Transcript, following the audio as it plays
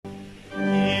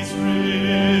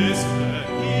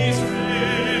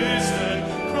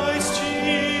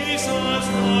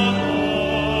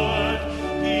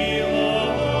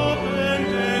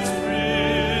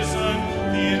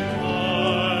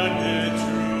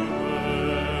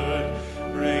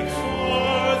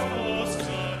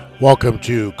Welcome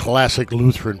to Classic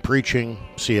Lutheran Preaching,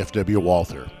 C.F.W.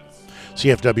 Walther.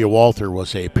 C.F.W. Walther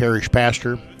was a parish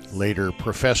pastor, later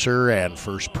professor, and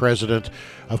first president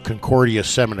of Concordia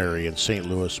Seminary in St.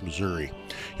 Louis, Missouri.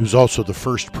 He was also the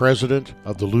first president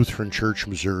of the Lutheran Church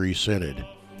Missouri Synod.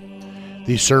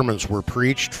 These sermons were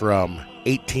preached from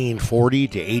 1840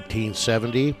 to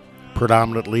 1870,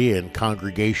 predominantly in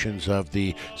congregations of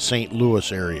the St.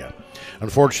 Louis area.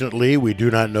 Unfortunately, we do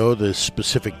not know the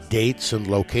specific dates and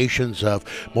locations of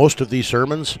most of these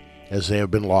sermons, as they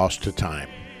have been lost to time.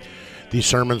 These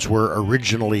sermons were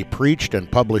originally preached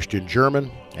and published in German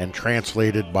and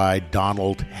translated by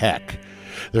Donald Heck.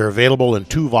 They're available in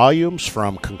 2 volumes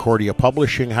from Concordia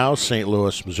Publishing House, St.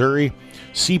 Louis, Missouri,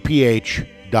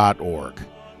 cph.org.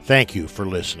 Thank you for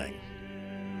listening.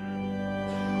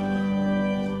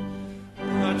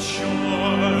 But short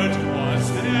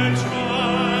was their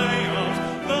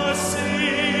triumph, the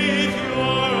Savior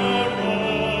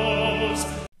arose.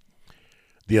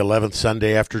 The 11th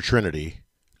Sunday after Trinity,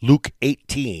 Luke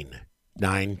 18,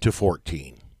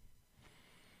 9-14.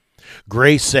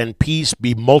 Grace and peace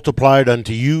be multiplied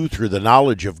unto you through the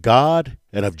knowledge of God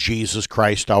and of Jesus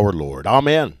Christ our Lord.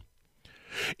 Amen.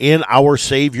 In our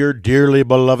Savior, dearly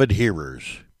beloved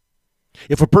hearers,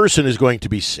 if a person is going to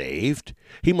be saved,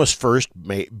 he must first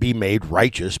be made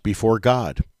righteous before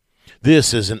God.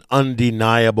 This is an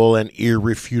undeniable and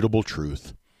irrefutable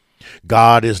truth.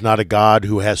 God is not a God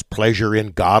who has pleasure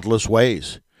in godless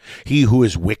ways. He who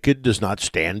is wicked does not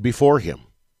stand before him.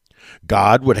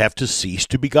 God would have to cease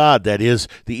to be God, that is,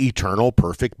 the eternal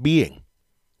perfect being,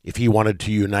 if he wanted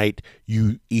to unite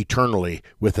you eternally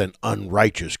with an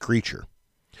unrighteous creature.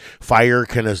 Fire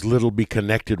can as little be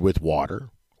connected with water,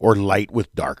 or light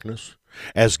with darkness,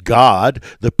 as God,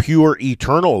 the pure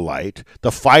eternal light,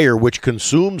 the fire which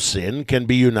consumes sin, can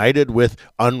be united with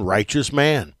unrighteous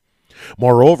man.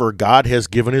 Moreover, God has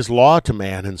given his law to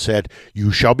man and said,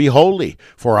 "You shall be holy,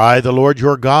 for I, the Lord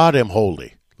your God, am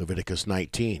holy." Leviticus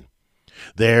 19.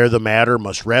 There the matter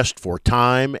must rest for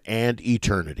time and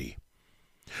eternity.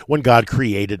 When God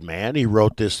created man, he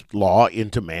wrote this law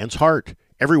into man's heart.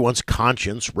 Everyone's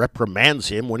conscience reprimands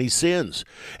him when he sins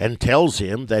and tells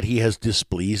him that he has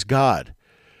displeased God.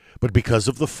 But because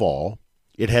of the fall,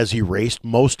 it has erased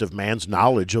most of man's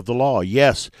knowledge of the law.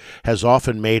 Yes, has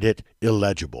often made it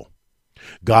illegible.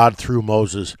 God, through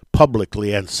Moses,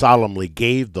 publicly and solemnly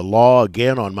gave the law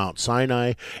again on Mount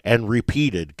Sinai and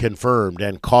repeated, confirmed,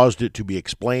 and caused it to be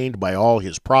explained by all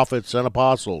his prophets and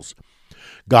apostles.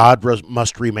 God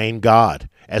must remain God,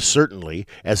 as certainly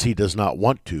as he does not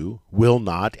want to, will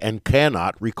not, and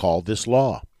cannot recall this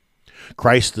law.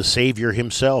 Christ the Savior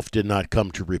himself did not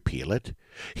come to repeal it.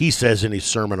 He says in his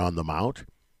Sermon on the Mount,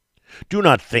 "Do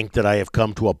not think that I have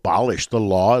come to abolish the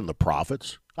law and the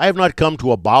prophets. I have not come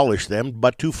to abolish them,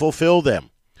 but to fulfill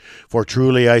them. For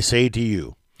truly I say to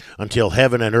you, until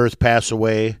heaven and earth pass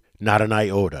away, not an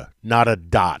iota, not a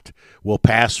dot, will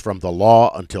pass from the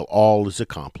law until all is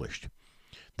accomplished.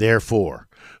 Therefore,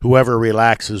 whoever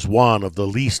relaxes one of the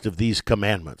least of these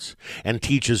commandments and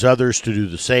teaches others to do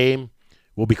the same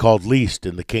will be called least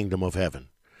in the kingdom of heaven.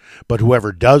 But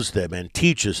whoever does them and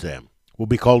teaches them will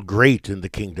be called great in the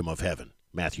kingdom of heaven."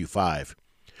 Matthew 5.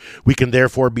 We can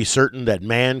therefore be certain that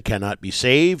man cannot be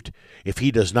saved if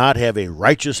he does not have a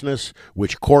righteousness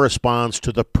which corresponds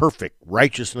to the perfect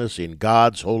righteousness in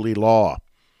God's holy law.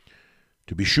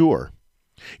 To be sure,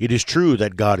 it is true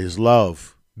that God is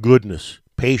love, goodness,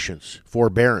 patience,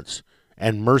 forbearance,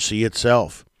 and mercy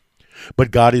itself.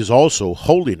 But God is also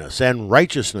holiness and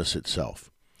righteousness itself.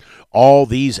 All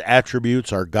these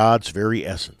attributes are God's very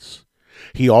essence.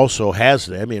 He also has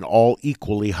them in all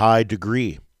equally high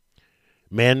degree.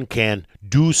 Men can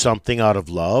do something out of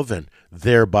love and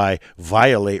thereby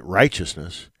violate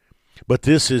righteousness, but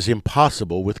this is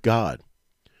impossible with God.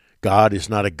 God is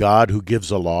not a God who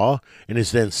gives a law and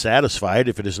is then satisfied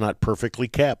if it is not perfectly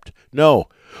kept. No,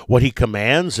 what he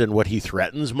commands and what he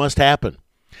threatens must happen,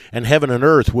 and heaven and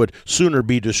earth would sooner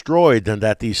be destroyed than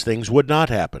that these things would not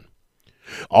happen.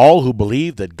 All who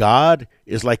believe that God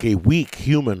is like a weak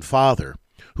human father,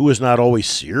 who is not always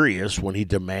serious when he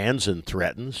demands and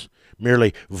threatens,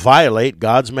 merely violate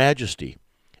God's majesty,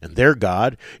 and their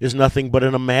God is nothing but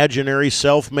an imaginary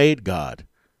self-made God,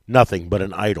 nothing but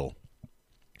an idol.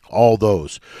 All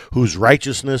those whose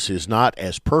righteousness is not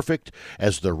as perfect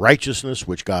as the righteousness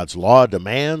which God's law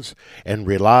demands, and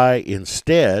rely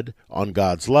instead on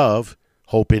God's love,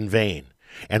 hope in vain,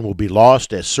 and will be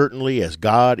lost as certainly as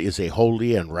God is a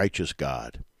holy and righteous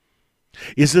God.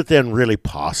 Is it then really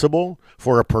possible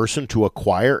for a person to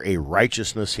acquire a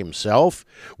righteousness himself,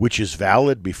 which is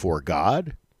valid before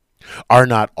God? Are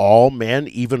not all men,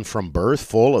 even from birth,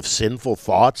 full of sinful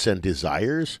thoughts and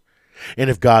desires? And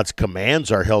if God's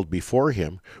commands are held before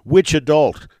him, which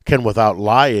adult can without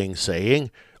lying saying,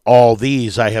 all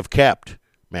these I have kept?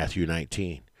 Matthew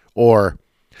 19. Or,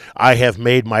 I have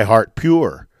made my heart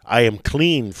pure. I am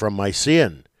clean from my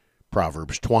sin.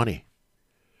 Proverbs 20.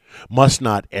 Must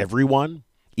not everyone,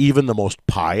 even the most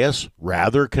pious,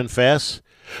 rather confess,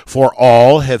 for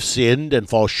all have sinned and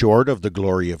fall short of the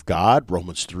glory of God?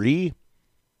 Romans 3.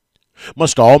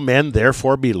 Must all men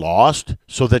therefore be lost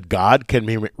so that God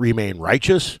can remain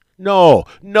righteous? No,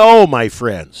 no, my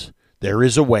friends. There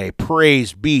is a way,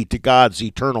 praise be to God's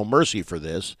eternal mercy for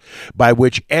this, by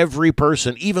which every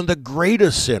person, even the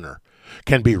greatest sinner,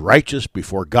 can be righteous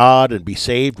before God and be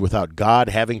saved without God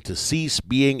having to cease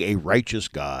being a righteous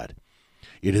God.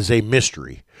 It is a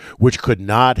mystery which could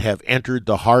not have entered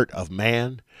the heart of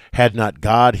man had not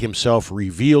God himself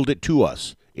revealed it to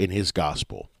us in his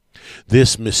gospel.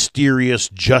 This mysterious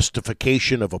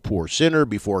justification of a poor sinner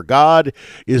before God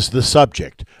is the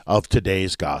subject of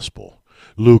today's gospel.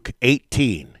 Luke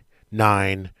 18,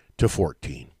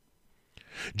 9-14.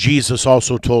 Jesus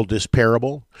also told this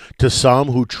parable to some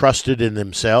who trusted in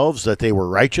themselves that they were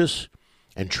righteous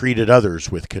and treated others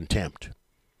with contempt.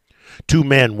 2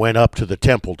 men went up to the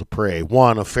temple to pray,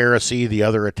 one a Pharisee, the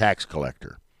other a tax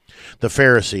collector. The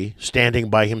Pharisee, standing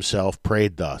by himself,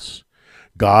 prayed thus,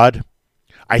 God,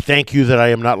 I thank you that I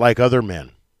am not like other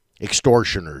men,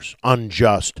 extortioners,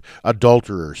 unjust,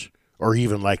 adulterers, or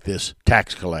even like this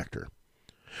tax collector.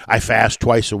 I fast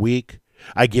twice a week.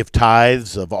 I give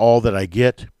tithes of all that I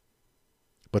get.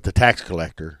 But the tax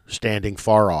collector, standing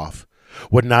far off,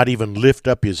 would not even lift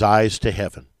up his eyes to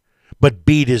heaven, but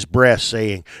beat his breast,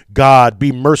 saying, God,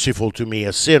 be merciful to me,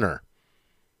 a sinner.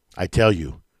 I tell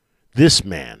you, this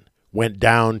man went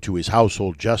down to his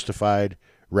household justified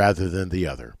rather than the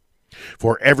other.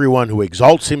 For everyone who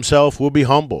exalts himself will be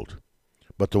humbled,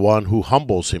 but the one who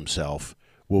humbles himself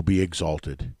will be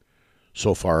exalted.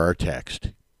 So far our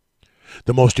text.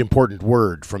 The most important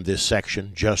word from this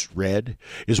section just read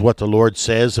is what the Lord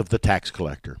says of the tax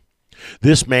collector.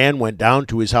 This man went down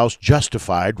to his house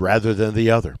justified rather than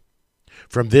the other.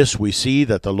 From this we see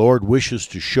that the Lord wishes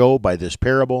to show by this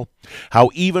parable how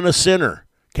even a sinner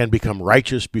can become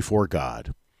righteous before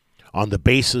God. On the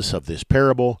basis of this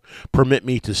parable, permit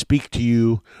me to speak to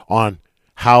you on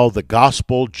how the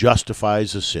gospel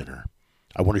justifies a sinner.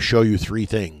 I want to show you 3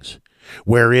 things: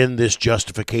 wherein this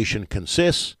justification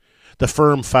consists, the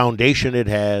firm foundation it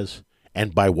has,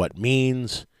 and by what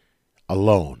means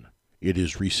alone it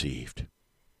is received.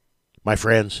 My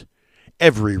friends,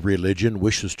 every religion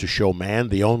wishes to show man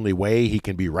the only way he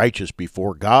can be righteous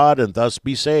before God and thus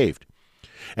be saved.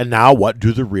 And now what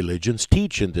do the religions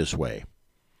teach in this way?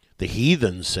 The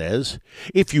heathen says,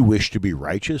 if you wish to be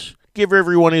righteous, give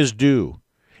everyone his due.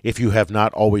 If you have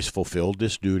not always fulfilled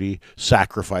this duty,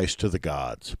 sacrifice to the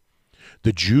gods.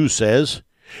 The Jew says,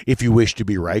 if you wish to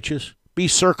be righteous, be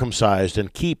circumcised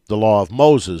and keep the law of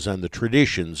Moses and the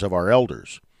traditions of our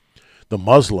elders. The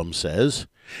Muslim says,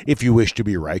 if you wish to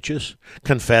be righteous,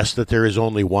 confess that there is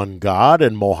only one God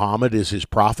and Mohammed is his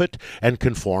prophet and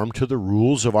conform to the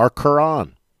rules of our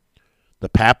Quran. The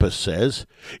Papist says,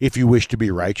 if you wish to be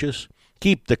righteous,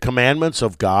 keep the commandments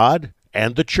of God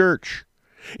and the church.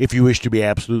 If you wish to be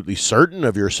absolutely certain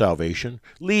of your salvation,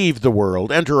 leave the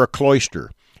world, enter a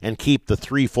cloister, and keep the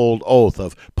 3-fold oath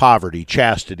of poverty,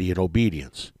 chastity, and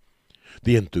obedience.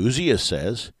 The enthusiast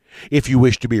says, if you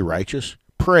wish to be righteous,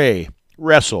 pray,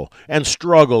 wrestle, and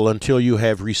struggle until you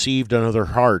have received another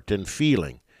heart and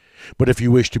feeling. But if you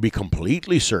wish to be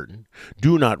completely certain,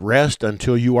 do not rest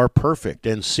until you are perfect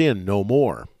and sin no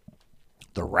more.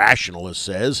 The rationalist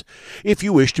says, if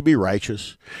you wish to be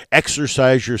righteous,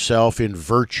 exercise yourself in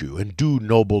virtue and do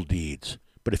noble deeds.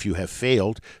 But if you have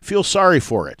failed, feel sorry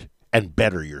for it and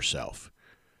better yourself.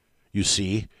 You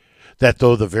see that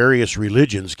though the various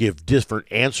religions give different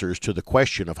answers to the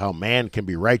question of how man can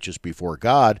be righteous before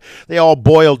God, they all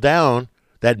boil down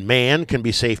that man can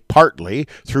be saved partly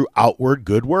through outward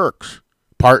good works,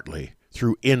 partly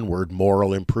through inward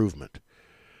moral improvement.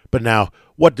 But now,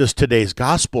 what does today's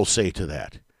gospel say to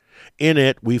that? In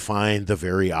it, we find the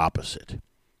very opposite.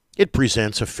 It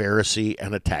presents a Pharisee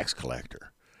and a tax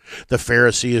collector. The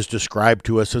Pharisee is described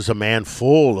to us as a man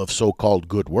full of so-called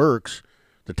good works.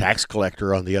 The tax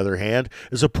collector, on the other hand,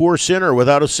 is a poor sinner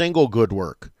without a single good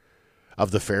work.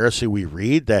 Of the Pharisee, we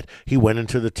read that he went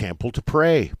into the temple to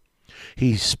pray.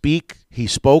 He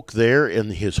spoke there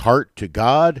in his heart to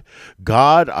God,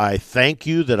 God, I thank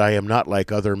you that I am not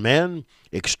like other men,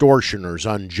 extortioners,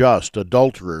 unjust,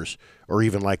 adulterers, or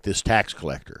even like this tax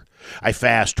collector. I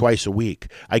fast twice a week.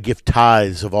 I give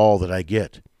tithes of all that I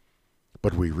get.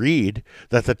 But we read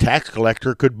that the tax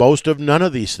collector could boast of none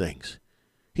of these things.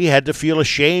 He had to feel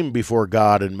ashamed before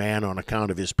God and man on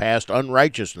account of his past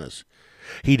unrighteousness.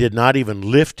 He did not even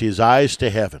lift his eyes to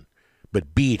heaven,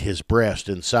 but beat his breast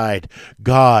and sighed,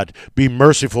 "God, be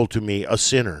merciful to me, a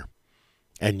sinner."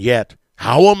 And yet,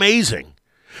 how amazing!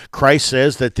 Christ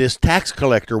says that this tax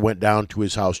collector went down to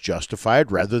his house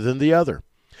justified rather than the other.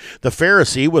 The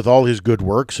Pharisee, with all his good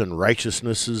works and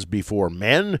righteousnesses before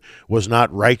men, was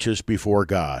not righteous before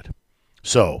God.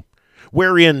 So,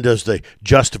 wherein does the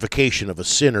justification of a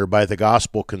sinner by the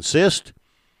gospel consist?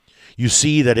 You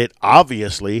see that it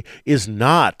obviously is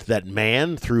not that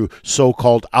man, through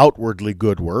so-called outwardly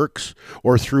good works,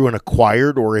 or through an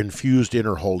acquired or infused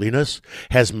inner holiness,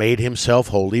 has made himself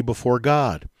holy before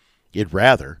God. It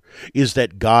rather is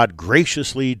that God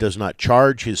graciously does not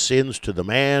charge his sins to the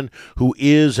man who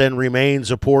is and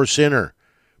remains a poor sinner,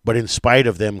 but in spite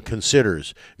of them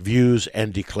considers, views,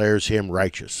 and declares him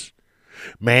righteous.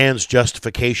 Man's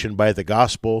justification by the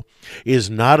gospel is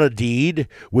not a deed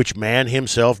which man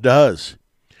himself does,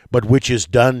 but which is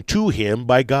done to him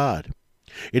by God.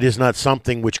 It is not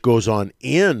something which goes on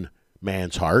in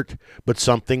man's heart, but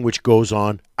something which goes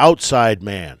on outside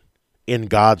man, in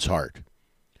God's heart.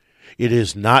 It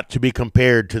is not to be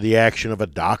compared to the action of a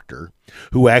doctor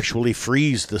who actually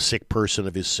frees the sick person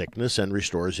of his sickness and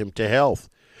restores him to health.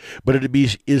 But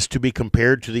it is to be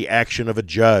compared to the action of a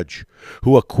judge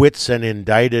who acquits an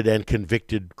indicted and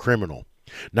convicted criminal,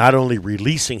 not only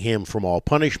releasing him from all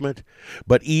punishment,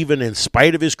 but even in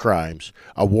spite of his crimes,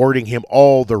 awarding him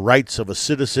all the rights of a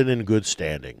citizen in good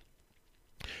standing.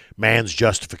 Man's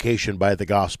justification by the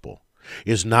gospel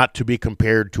is not to be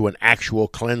compared to an actual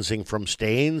cleansing from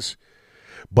stains,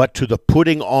 but to the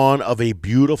putting on of a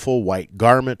beautiful white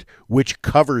garment which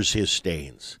covers his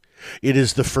stains. It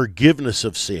is the forgiveness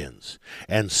of sins,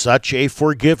 and such a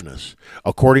forgiveness,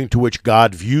 according to which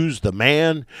God views the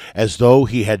man as though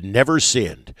he had never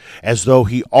sinned, as though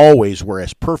he always were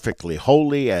as perfectly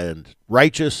holy and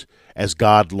righteous as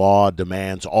God's law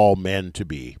demands all men to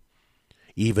be.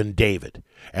 Even David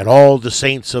and all the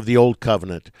saints of the Old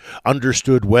Covenant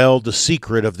understood well the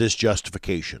secret of this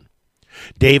justification.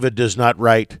 David does not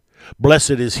write,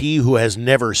 "Blessed is he who has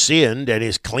never sinned and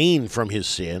is clean from his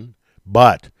sin,"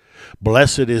 but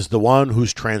 "Blessed is the one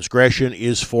whose transgression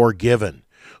is forgiven,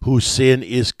 whose sin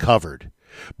is covered.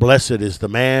 Blessed is the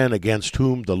man against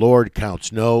whom the Lord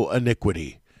counts no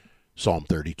iniquity." Psalm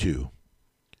 32.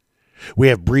 We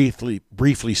have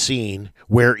briefly seen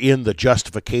wherein the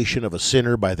justification of a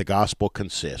sinner by the gospel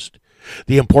consists.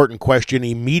 The important question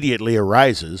immediately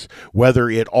arises whether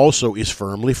it also is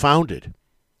firmly founded.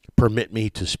 Permit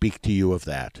me to speak to you of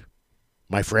that.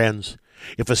 My friends,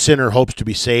 if a sinner hopes to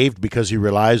be saved because he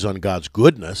relies on God's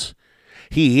goodness,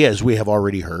 he, as we have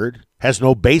already heard, has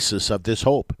no basis of this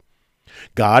hope.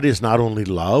 God is not only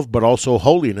love, but also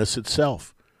holiness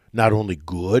itself, not only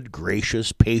good,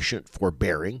 gracious, patient,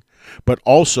 forbearing, but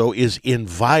also is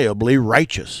inviolably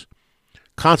righteous.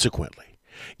 Consequently,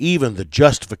 even the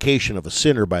justification of a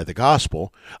sinner by the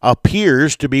gospel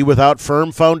appears to be without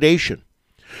firm foundation.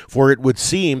 For it would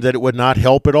seem that it would not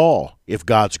help at all if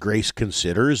God's grace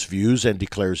considers, views, and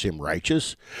declares him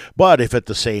righteous, but if at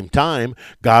the same time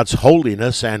God's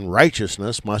holiness and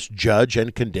righteousness must judge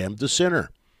and condemn the sinner.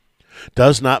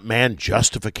 Does not man's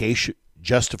justification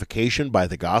by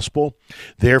the gospel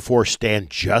therefore stand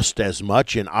just as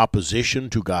much in opposition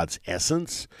to God's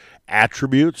essence,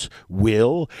 attributes,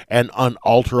 will, and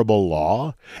unalterable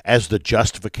law as the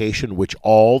justification which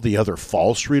all the other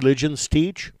false religions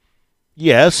teach?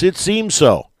 Yes, it seems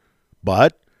so,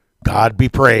 but God be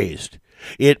praised,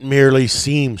 it merely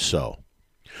seems so.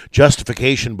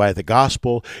 Justification by the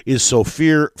gospel is so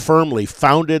firmly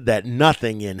founded that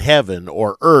nothing in heaven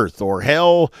or earth or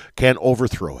hell can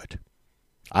overthrow it.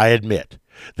 I admit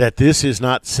that this is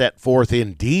not set forth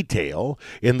in detail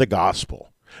in the gospel.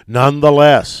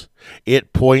 Nonetheless,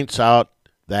 it points out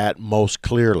that most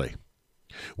clearly.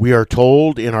 We are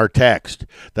told in our text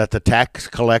that the tax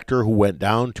collector who went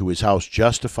down to his house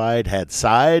justified had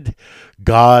sighed,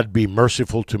 "God be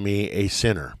merciful to me, a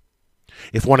sinner."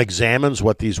 If one examines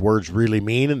what these words really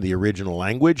mean in the original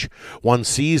language, one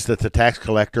sees that the tax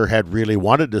collector had really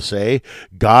wanted to say,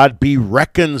 "God be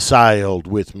reconciled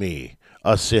with me,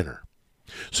 a sinner."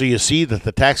 So you see that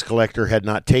the tax collector had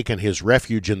not taken his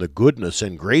refuge in the goodness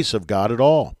and grace of God at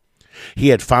all. He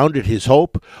had founded his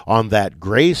hope on that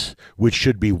grace which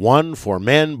should be won for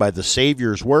men by the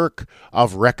Savior's work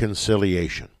of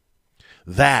reconciliation.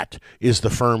 That is the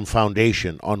firm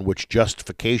foundation on which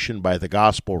justification by the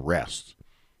gospel rests.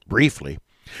 Briefly,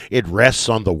 it rests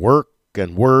on the work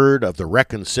and word of the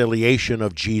reconciliation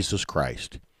of Jesus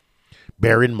Christ.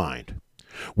 Bear in mind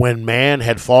When man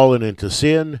had fallen into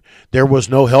sin, there was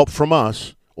no help from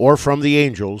us, or from the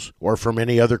angels, or from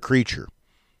any other creature.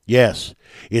 Yes,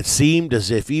 it seemed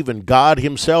as if even God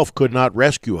himself could not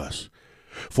rescue us.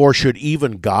 For should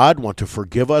even God want to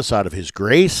forgive us out of his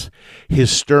grace,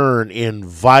 his stern,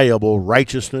 inviolable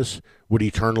righteousness would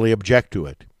eternally object to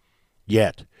it.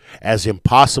 Yet, as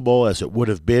impossible as it would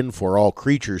have been for all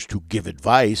creatures to give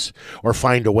advice or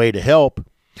find a way to help,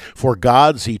 for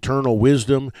God's eternal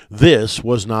wisdom, this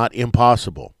was not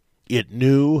impossible. It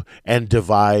knew and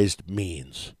devised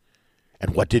means.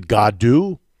 And what did God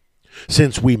do?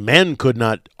 Since we men could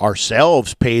not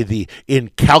ourselves pay the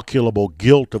incalculable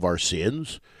guilt of our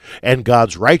sins, and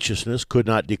God's righteousness could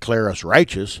not declare us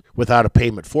righteous without a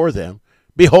payment for them,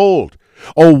 behold,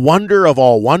 O wonder of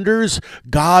all wonders,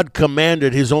 God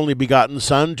commanded his only begotten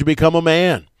Son to become a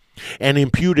man, and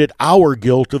imputed our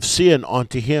guilt of sin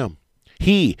onto him.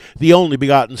 He, the only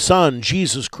begotten Son,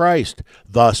 Jesus Christ,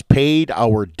 thus paid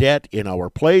our debt in our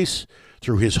place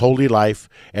through his holy life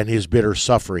and his bitter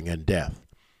suffering and death.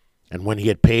 And when he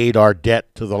had paid our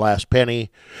debt to the last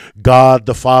penny, God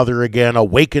the Father again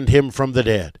awakened him from the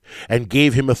dead and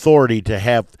gave him authority to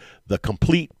have the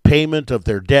complete payment of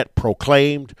their debt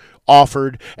proclaimed,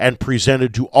 offered, and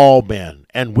presented to all men,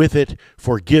 and with it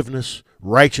forgiveness,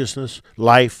 righteousness,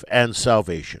 life, and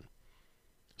salvation.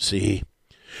 See,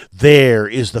 there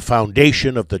is the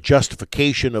foundation of the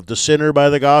justification of the sinner by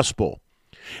the gospel,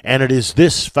 and it is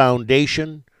this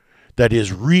foundation that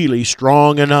is really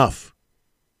strong enough.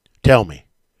 Tell me,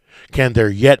 can there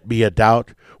yet be a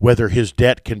doubt whether his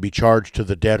debt can be charged to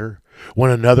the debtor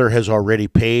when another has already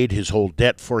paid his whole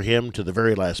debt for him to the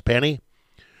very last penny?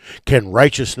 Can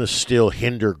righteousness still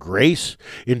hinder grace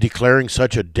in declaring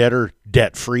such a debtor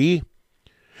debt-free?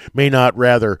 May not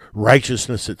rather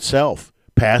righteousness itself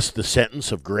pass the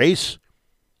sentence of grace?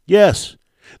 Yes,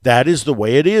 that is the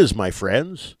way it is, my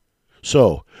friends.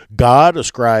 So, God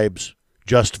ascribes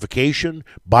justification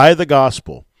by the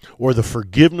gospel, or the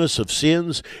forgiveness of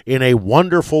sins, in a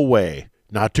wonderful way,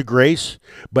 not to grace,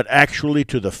 but actually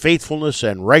to the faithfulness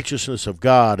and righteousness of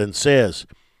God, and says,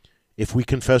 if we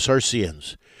confess our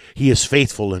sins, he is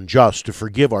faithful and just to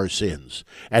forgive our sins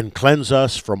and cleanse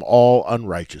us from all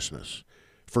unrighteousness.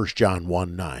 1 John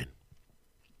 1:9.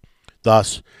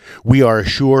 Thus, we are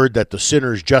assured that the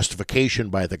sinner's justification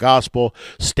by the gospel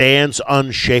stands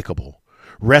unshakable,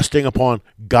 resting upon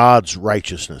God's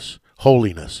righteousness,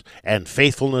 holiness, and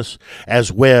faithfulness,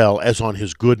 as well as on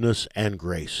his goodness and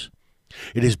grace.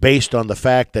 It is based on the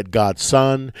fact that God's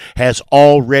Son has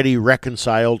already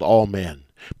reconciled all men,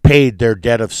 paid their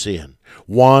debt of sin,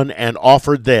 won and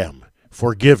offered them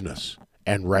forgiveness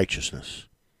and righteousness.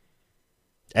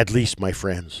 At least, my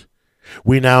friends,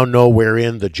 we now know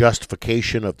wherein the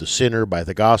justification of the sinner by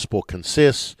the gospel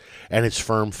consists and its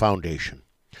firm foundation.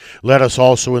 Let us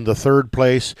also, in the third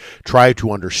place, try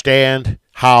to understand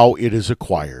how it is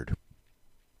acquired.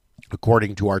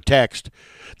 According to our text,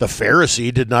 the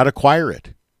Pharisee did not acquire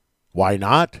it. Why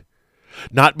not?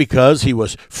 Not because he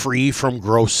was free from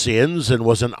gross sins and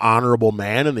was an honorable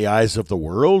man in the eyes of the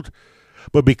world,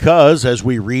 but because, as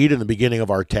we read in the beginning of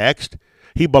our text,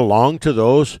 he belonged to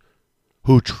those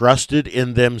who trusted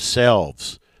in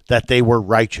themselves that they were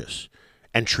righteous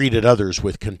and treated others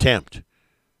with contempt,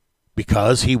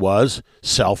 because he was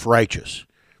self-righteous.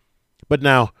 But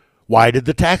now, why did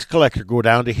the tax collector go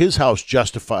down to his house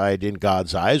justified in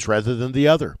God's eyes rather than the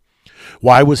other?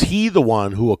 Why was he the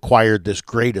one who acquired this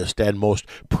greatest and most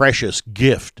precious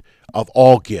gift of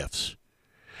all gifts?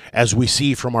 As we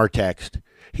see from our text,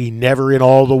 he never in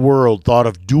all the world thought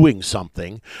of doing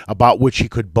something about which he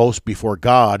could boast before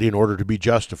God in order to be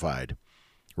justified.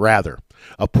 Rather,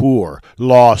 a poor,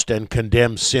 lost, and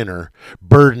condemned sinner,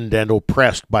 burdened and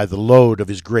oppressed by the load of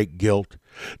his great guilt,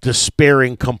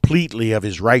 despairing completely of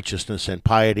his righteousness and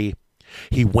piety,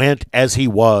 he went as he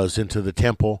was into the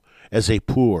temple as a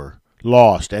poor,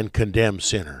 lost, and condemned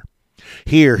sinner.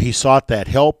 Here he sought that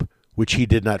help which he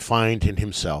did not find in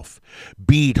himself,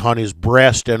 beat on his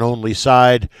breast and only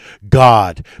sighed,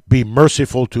 God, be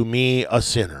merciful to me, a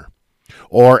sinner.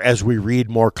 Or, as we read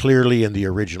more clearly in the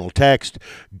original text,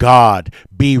 God,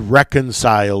 be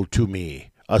reconciled to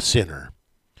me, a sinner.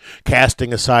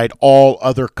 Casting aside all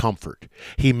other comfort,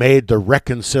 he made the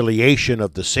reconciliation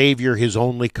of the Savior his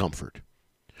only comfort.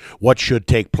 What should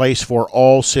take place for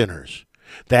all sinners,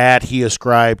 that he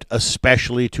ascribed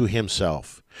especially to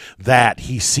himself, that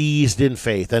he seized in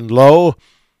faith, and lo,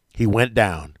 he went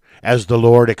down, as the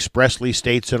Lord expressly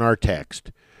states in our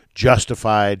text,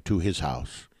 justified to his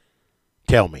house.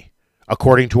 Tell me,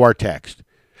 according to our text,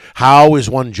 how is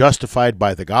one justified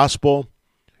by the gospel?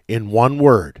 In one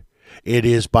word, it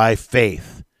is by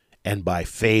faith, and by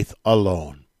faith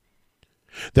alone.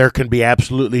 There can be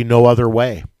absolutely no other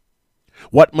way.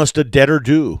 What must a debtor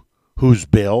do, whose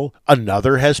bill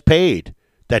another has paid,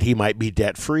 that he might be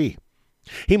debt-free?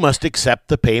 He must accept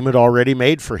the payment already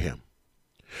made for him.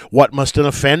 What must an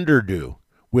offender do,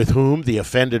 with whom the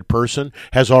offended person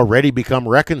has already become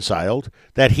reconciled,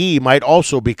 that he might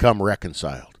also become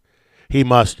reconciled? He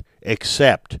must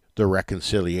accept the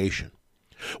reconciliation.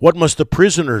 What must the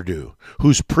prisoner do,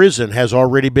 whose prison has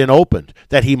already been opened,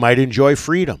 that he might enjoy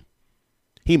freedom?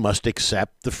 He must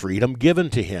accept the freedom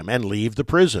given to him and leave the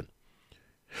prison.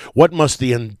 What must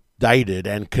the indicted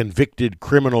and convicted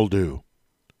criminal do,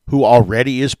 who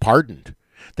already is pardoned,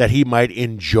 that he might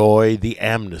enjoy the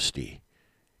amnesty?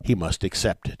 He must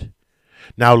accept it.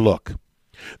 Now look,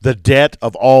 the debt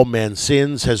of all men's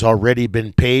sins has already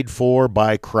been paid for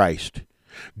by Christ.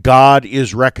 God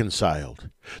is reconciled.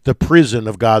 The prison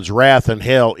of God's wrath and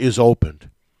hell is opened.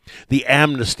 The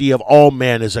amnesty of all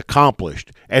men is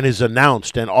accomplished and is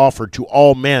announced and offered to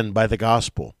all men by the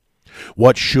gospel.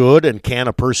 What should and can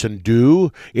a person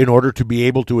do in order to be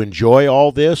able to enjoy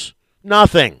all this?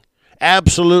 Nothing.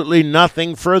 Absolutely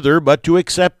nothing further but to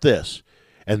accept this.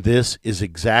 And this is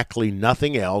exactly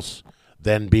nothing else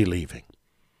than believing.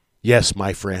 Yes,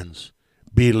 my friends,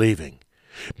 believing.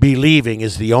 Believing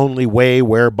is the only way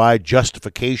whereby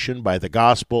justification by the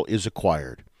gospel is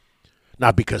acquired.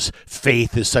 Not because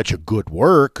faith is such a good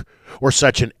work or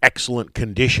such an excellent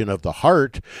condition of the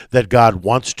heart that God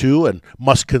wants to and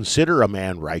must consider a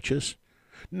man righteous,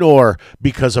 nor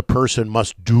because a person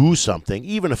must do something,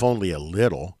 even if only a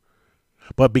little,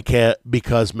 but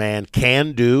because man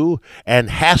can do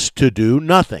and has to do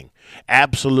nothing,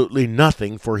 absolutely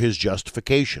nothing for his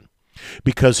justification,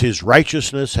 because his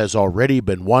righteousness has already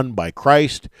been won by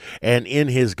Christ, and in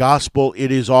his gospel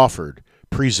it is offered,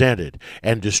 presented,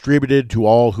 and distributed to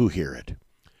all who hear it.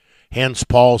 Hence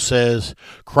Paul says,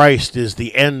 Christ is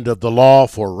the end of the law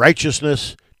for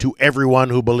righteousness to everyone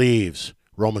who believes.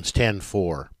 Romans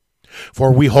 10:4.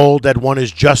 For we hold that one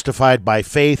is justified by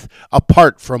faith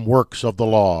apart from works of the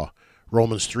law.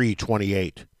 Romans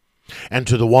 3:28. And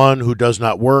to the one who does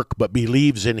not work but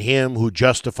believes in him who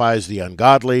justifies the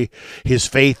ungodly, his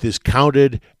faith is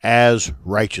counted as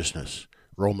righteousness.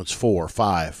 Romans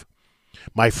 4:5.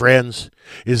 My friends,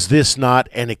 is this not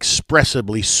an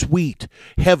expressively sweet,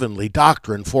 heavenly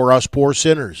doctrine for us poor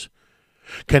sinners?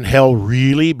 Can hell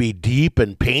really be deep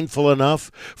and painful enough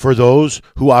for those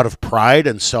who out of pride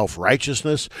and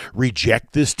self-righteousness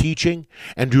reject this teaching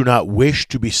and do not wish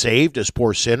to be saved as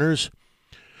poor sinners?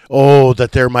 Oh,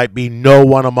 that there might be no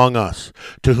one among us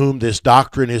to whom this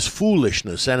doctrine is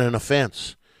foolishness and an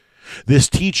offense. This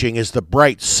teaching is the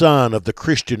bright sun of the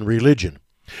Christian religion,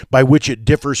 by which it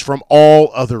differs from all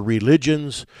other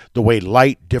religions, the way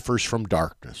light differs from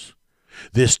darkness.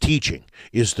 This teaching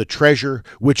is the treasure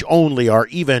which only our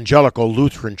evangelical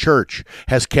Lutheran Church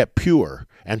has kept pure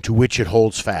and to which it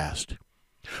holds fast.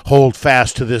 Hold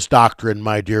fast to this doctrine,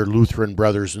 my dear Lutheran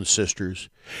brothers and sisters.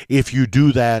 If you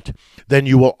do that, then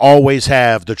you will always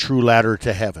have the true ladder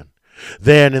to heaven.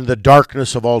 Then, in the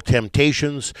darkness of all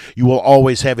temptations, you will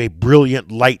always have a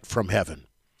brilliant light from heaven.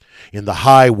 In the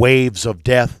high waves of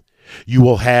death, you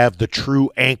will have the true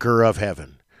anchor of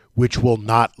heaven, which will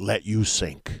not let you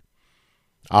sink.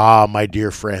 Ah, my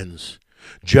dear friends,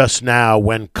 just now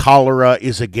when cholera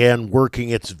is again working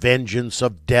its vengeance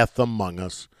of death among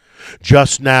us,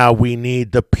 just now we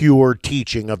need the pure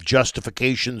teaching of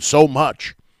justification so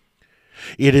much.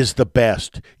 It is the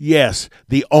best, yes,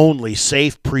 the only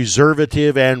safe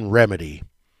preservative and remedy.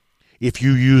 If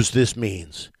you use this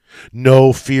means,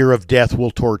 no fear of death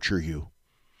will torture you.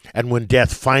 And when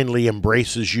death finally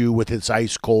embraces you with its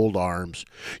ice-cold arms,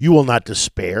 you will not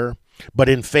despair, but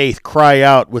in faith cry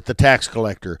out with the tax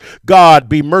collector, God,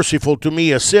 be merciful to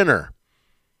me, a sinner.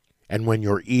 And when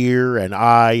your ear and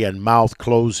eye and mouth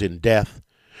close in death,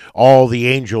 all the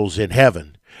angels in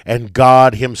heaven and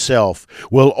God himself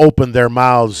will open their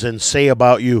mouths and say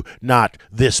about you, not,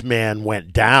 this man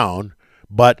went down,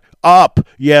 but up,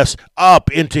 yes,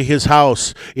 up into his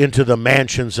house, into the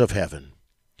mansions of heaven.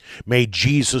 May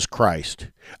Jesus Christ,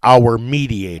 our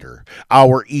mediator,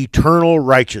 our eternal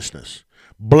righteousness,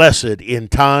 blessed in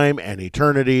time and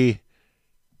eternity,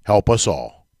 help us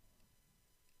all.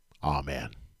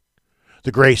 Amen.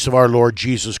 The grace of our Lord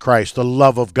Jesus Christ, the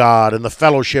love of God, and the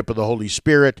fellowship of the Holy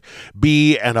Spirit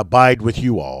be and abide with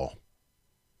you all.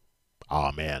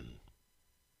 Amen.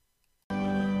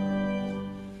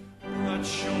 But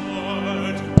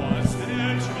short was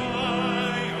their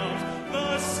triumph,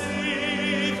 the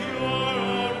Savior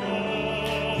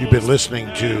arose. You've been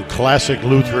listening to Classic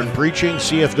Lutheran Preaching,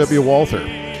 CFW Walther.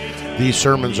 These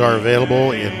sermons are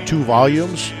available in 2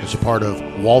 volumes as a part of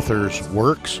Walther's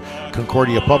Works,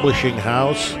 Concordia Publishing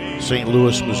House, St.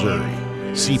 Louis, Missouri,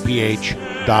 cph.org.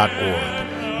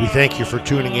 We thank you for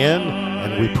tuning in,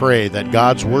 and we pray that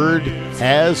God's Word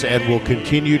has and will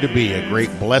continue to be a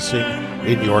great blessing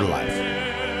in your life.